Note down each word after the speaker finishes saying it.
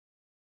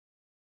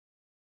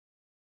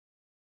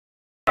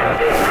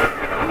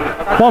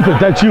Bump it,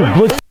 that's you.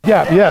 Blitz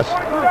gap, yes.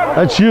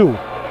 That's you.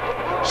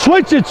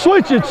 Switch it,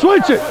 switch it,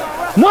 switch it.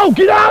 No,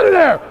 get out of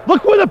there.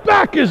 Look where the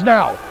back is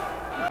now.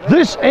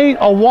 This ain't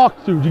a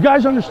walkthrough. Do you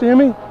guys understand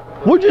me?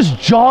 We're just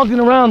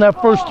jogging around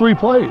that first 3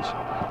 plays.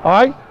 All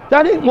right?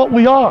 That ain't what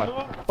we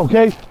are.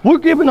 Okay? We're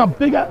giving a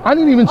big, I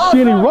didn't even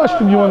see any rush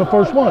from you on the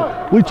first one.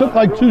 We took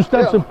like 2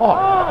 steps and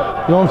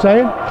park. You know what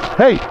I'm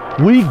saying? Hey,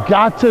 we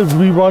got to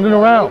be running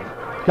around.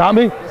 Got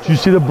me? Did you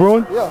see the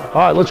Bruin? Yeah. All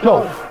right, let's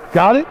go.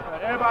 Got it?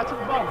 Everybody to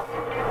the ball.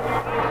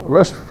 The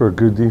recipe for a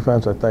good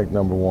defense, I think,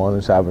 number one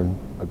is having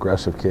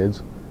aggressive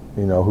kids,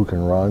 you know, who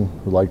can run,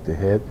 who like to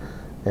hit,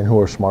 and who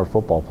are smart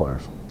football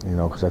players. You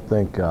know, because I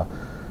think,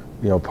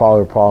 you know,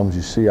 probably the problems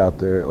you see out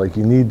there, like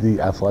you need the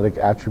athletic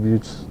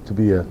attributes to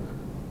be a,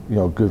 you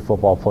know, good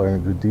football player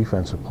and a good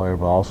defensive player,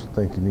 but I also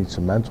think you need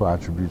some mental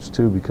attributes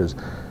too, because, you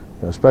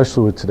know,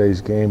 especially with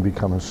today's game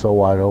becoming so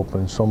wide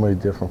open, so many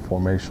different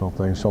formational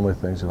things, so many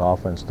things that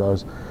offense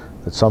does,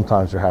 that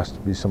sometimes there has to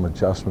be some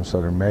adjustments that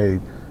are made,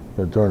 you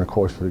know, during the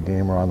course of the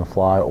game or on the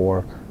fly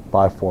or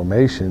by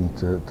formation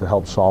to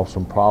help solve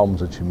some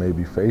problems that you may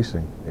be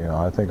facing. You know,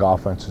 I think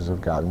offenses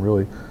have gotten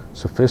really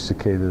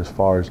sophisticated as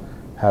far as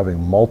having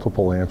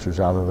multiple answers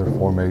out of their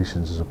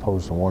formations as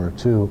opposed to 1 or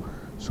 2.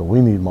 So we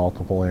need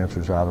multiple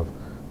answers out of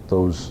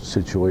those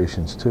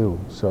situations too.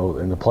 So,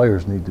 and the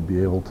players need to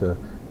be able to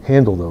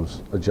handle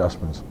those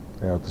adjustments,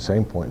 you know, at the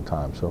same point in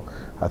time. So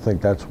I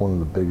think that's one of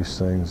the biggest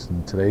things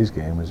in today's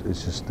game is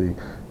just the, you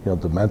know,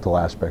 the mental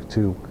aspect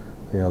too,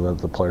 you know,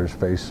 that the players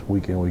face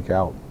week in, week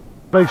out.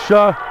 Make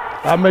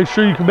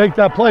sure you can make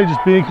that play,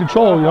 just be in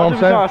control, you know what I'm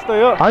saying?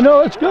 Stay up. I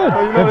know, that's good.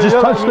 And just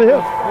touch the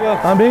hip.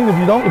 Yeah. I mean, if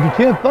you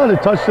can't thud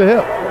it, touch the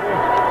hip.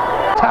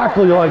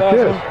 Tackle you like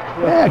this.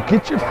 Yeah,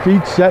 get your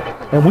feet set,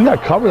 and we got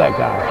to cover that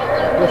guy.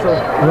 Yes, sir.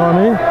 You know what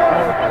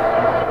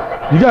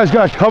I mean? You guys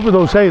got to cover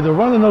those. Hey, they're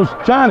running those,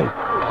 Johnny,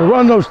 they're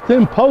running those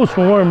thin posts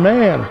when we're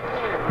man.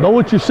 Know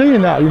what you're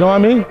seeing now, you know what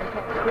I mean?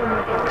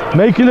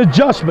 Make an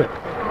adjustment.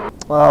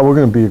 We're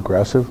going to be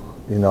aggressive,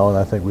 you know, and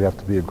I think we have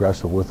to be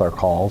aggressive with our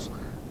calls.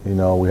 You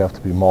know, we have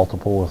to be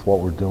multiple with what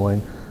we're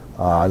doing.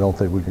 I don't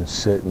think we can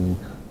sit in,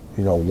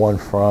 you know, one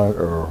front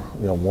or,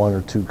 you know, 1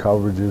 or 2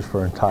 coverages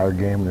for an entire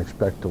game and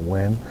expect to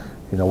win.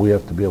 You know, we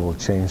have to be able to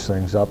change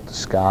things up,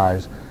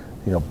 disguise,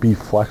 you know, be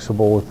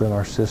flexible within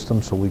our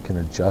system so we can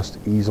adjust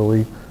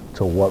easily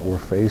to what we're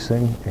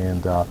facing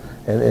and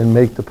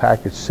make the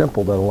package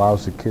simple that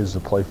allows the kids to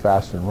play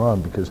fast and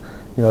run, because,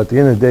 you know, at the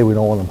end of the day, we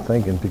don't want them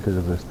thinking, because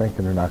if they're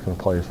thinking, they're not going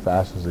to play as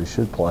fast as they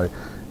should play.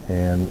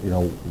 And, you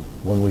know,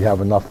 when we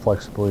have enough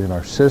flexibility in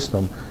our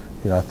system,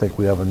 you know, I think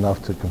we have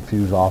enough to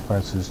confuse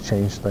offenses,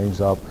 change things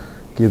up,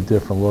 give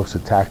different looks,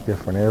 attack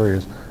different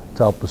areas to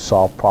help us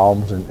solve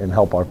problems and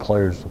help our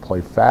players to play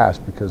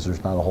fast, because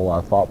there's not a whole lot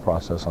of thought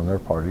process on their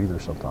part either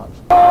sometimes.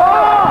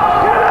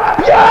 Yeah!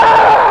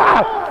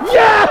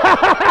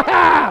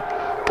 Yeah!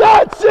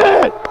 That's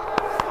it!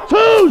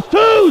 Twos!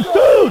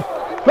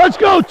 Let's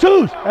go,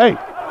 twos! Hey,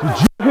 did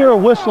you hear a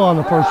whistle on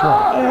the first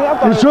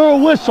one? Is there a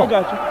whistle? I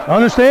got you.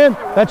 Understand?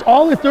 That's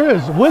all that there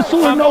is.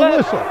 Whistle or no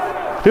whistle.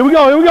 Here we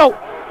go.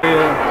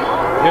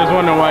 Yeah, he was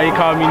wondering why he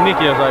called me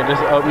Nicky. I was like, this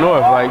is up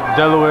north, like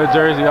Delaware,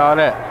 Jersey, all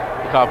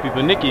that. He called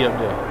people Nicky up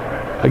there.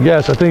 I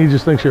guess. I think he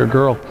just thinks you're a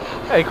girl.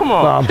 Hey, come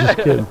on. No, I'm just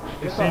kidding.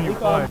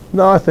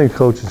 No, I think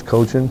coaching's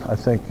coaching. I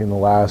think in the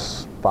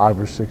last 5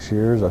 or 6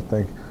 years, I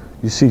think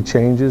you see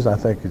changes. I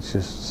think it's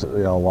just,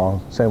 you know,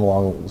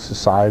 along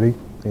society.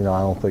 You know,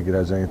 I don't think it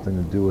has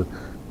anything to do with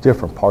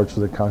different parts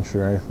of the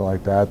country or anything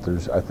like that.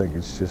 I think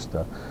it's just,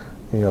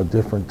 you know,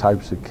 different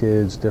types of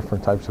kids,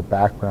 different types of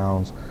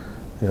backgrounds,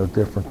 you know,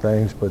 different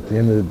things. But at the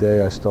end of the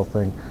day, I still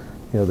think,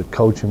 you know, the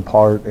coaching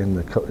part and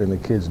the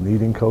kids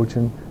needing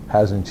coaching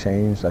hasn't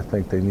changed. I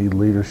think they need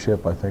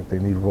leadership. I think they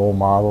need role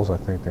models. I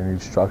think they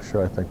need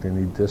structure. I think they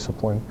need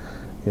discipline.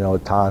 You know,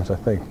 at times, I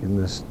think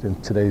in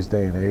today's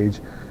day and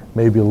age,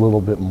 maybe a little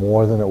bit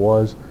more than it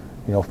was,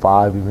 you know,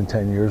 5, even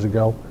 10 years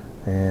ago.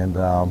 And,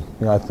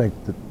 you know, I think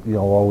that, you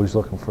know, we're always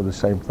looking for the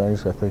same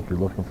things. I think you're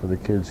looking for the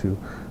kids who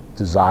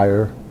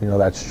desire, you know,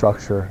 that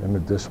structure and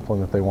the discipline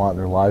that they want in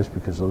their lives,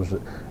 because those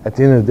are, at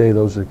the end of the day,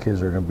 those are the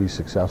kids that are going to be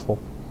successful.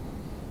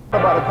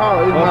 About the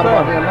corner, even not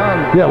about the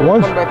alignment. Yeah,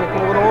 once back and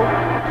forward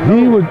over?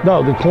 he would,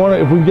 no, the corner,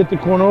 if we can get the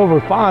corner over,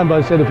 fine,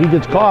 but I said if he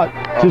gets caught,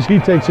 just he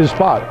takes his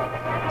spot.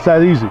 It's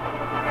that easy.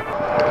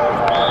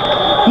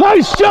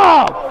 Nice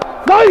job!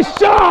 Nice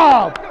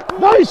job!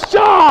 Nice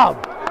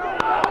job!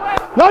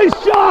 Nice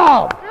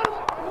job!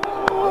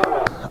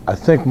 I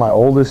think my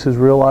oldest has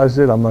realized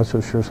it. I'm not so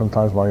sure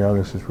sometimes my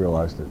youngest has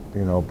realized it,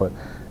 you know, but,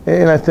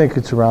 and I think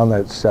it's around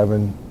that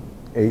 7,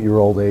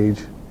 8-year-old age.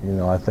 You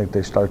know, I think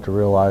they start to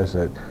realize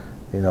that,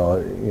 you know,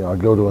 I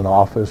go to an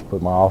office,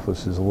 but my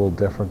office is a little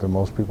different than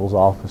most people's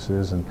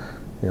offices, and,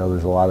 you know,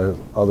 there's a lot of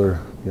other,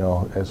 you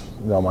know, as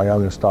you know, my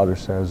youngest daughter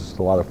says,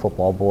 a lot of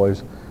football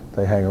boys,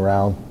 they hang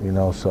around, you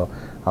know, so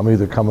I'm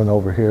either coming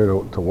over here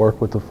to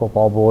work with the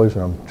football boys,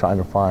 or I'm trying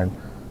to find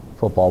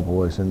football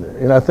boys.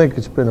 And I think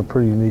it's been a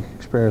pretty unique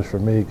experience for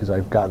me, because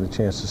I've gotten a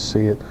chance to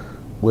see it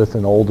with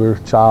an older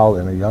child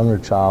and a younger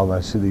child, and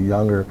I see the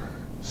younger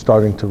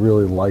starting to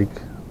really like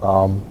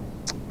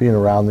being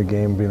around the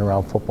game, being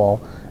around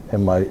football,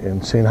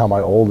 and seeing how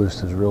my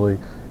oldest has really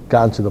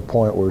gotten to the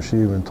point where she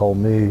even told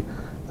me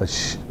that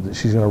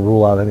she's going to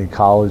rule out any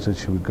college that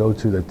she would go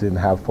to that didn't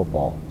have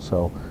football.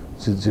 So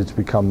it's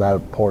become that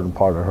important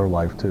part of her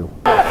life too.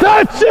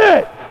 That's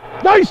it!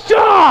 Nice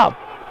job!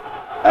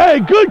 Hey,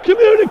 good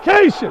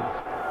communication!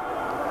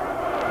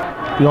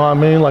 You know what I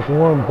mean? Like when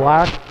we're in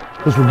black,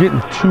 because we're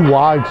getting too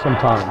wide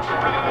sometimes.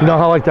 You know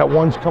how like that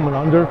one's coming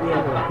under?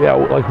 Yeah,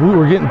 like we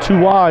were getting too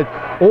wide,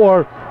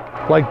 or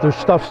like there's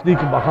stuff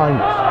sneaking behind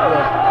us.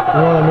 You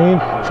know what I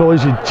mean? So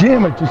as you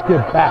jam it, just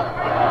get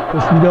back.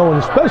 Just, you know,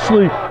 and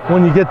especially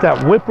when you get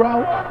that whip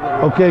route,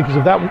 okay, because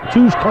if that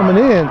two's coming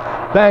in,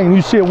 bang, and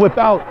you see it whip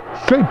out,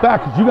 straight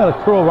back, because you got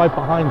to curl right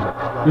behind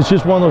you. It's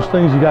just one of those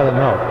things you got to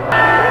know.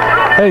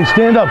 Hey,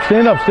 stand up,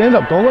 stand up, stand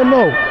up. Don't let them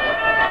know.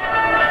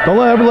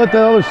 Don't ever let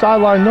that other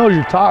sideline know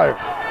you're tired.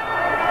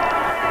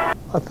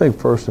 I think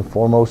first and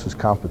foremost is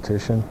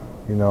competition.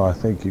 You know, I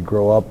think you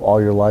grow up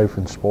all your life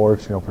in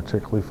sports, you know,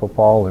 particularly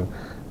football, and,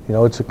 you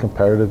know, it's a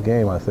competitive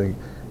game. I think,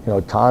 you know,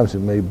 at times it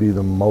may be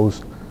the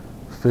most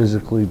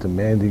physically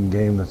demanding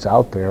game that's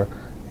out there,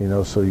 you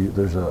know, so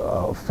there's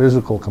a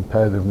physical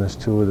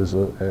competitiveness to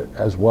it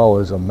as well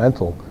as a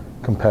mental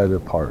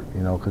competitive part,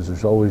 you know, because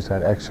there's always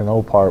that X and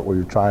O part where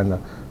you're trying to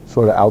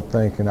sort of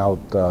outthink and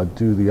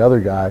outdo the other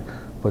guy,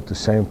 but at the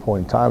same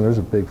point in time, there's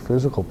a big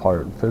physical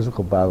part, and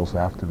physical battles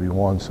have to be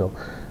won. So,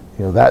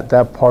 you know,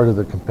 that part of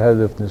the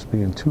competitiveness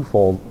being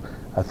twofold,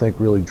 I think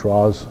really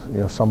draws, you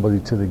know, somebody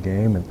to the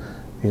game and,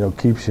 you know,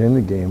 keeps you in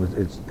the game.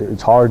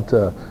 It's hard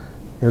to,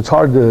 you know, it's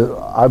hard to,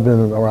 I've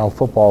been around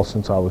football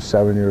since I was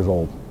 7 years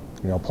old,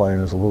 you know,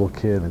 playing as a little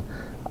kid. And,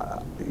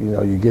 you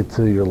know, you get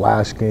to your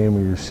last game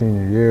of your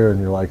senior year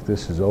and you're like,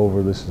 this is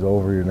over,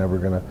 you're never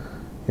going to,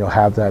 you know,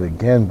 have that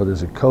again. But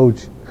as a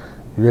coach,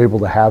 you're able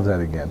to have that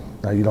again.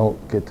 Now, you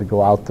don't get to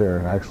go out there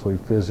and actually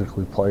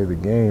physically play the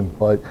game,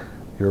 but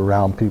you're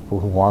around people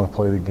who want to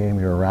play the game,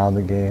 you're around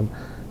the game,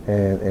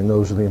 and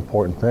those are the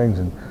important things.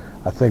 And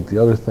I think the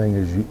other thing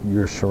is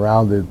you're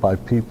surrounded by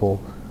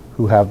people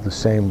who have the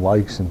same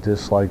likes and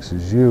dislikes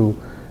as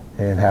you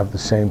and have the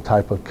same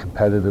type of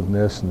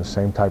competitiveness and the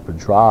same type of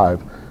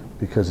drive,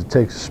 because it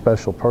takes a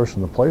special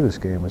person to play this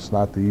game. It's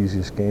not the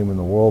easiest game in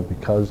the world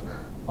because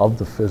of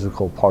the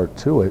physical part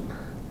to it.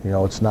 You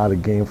know, it's not a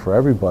game for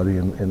everybody,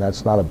 and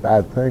that's not a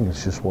bad thing.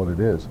 It's just what it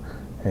is.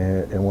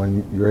 And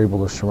when you're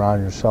able to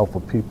surround yourself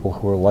with people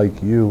who are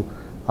like you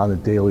on a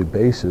daily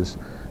basis,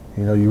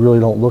 you know, you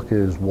really don't look at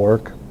it as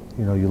work.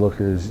 You know, you look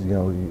at it as, you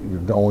know, you're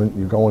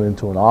going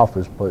into an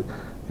office, but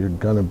you're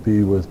going to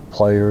be with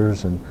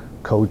players and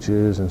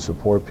coaches and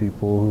support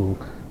people who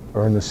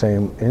earn the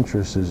same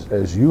interests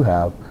as you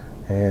have.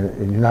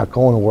 And you're not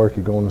going to work,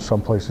 you're going to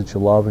some place that you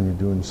love, and you're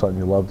doing something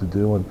you love to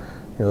do. And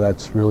you know,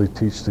 that's really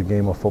teach the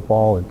game of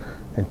football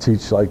and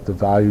teach like the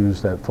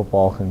values that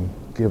football can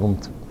give them,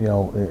 you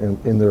know,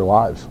 in their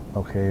lives,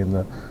 okay, and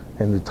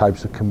the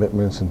types of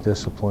commitments and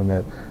discipline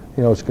that,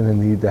 you know, it's going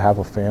to need to have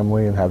a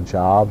family and have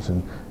jobs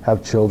and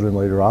have children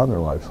later on in their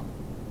lives.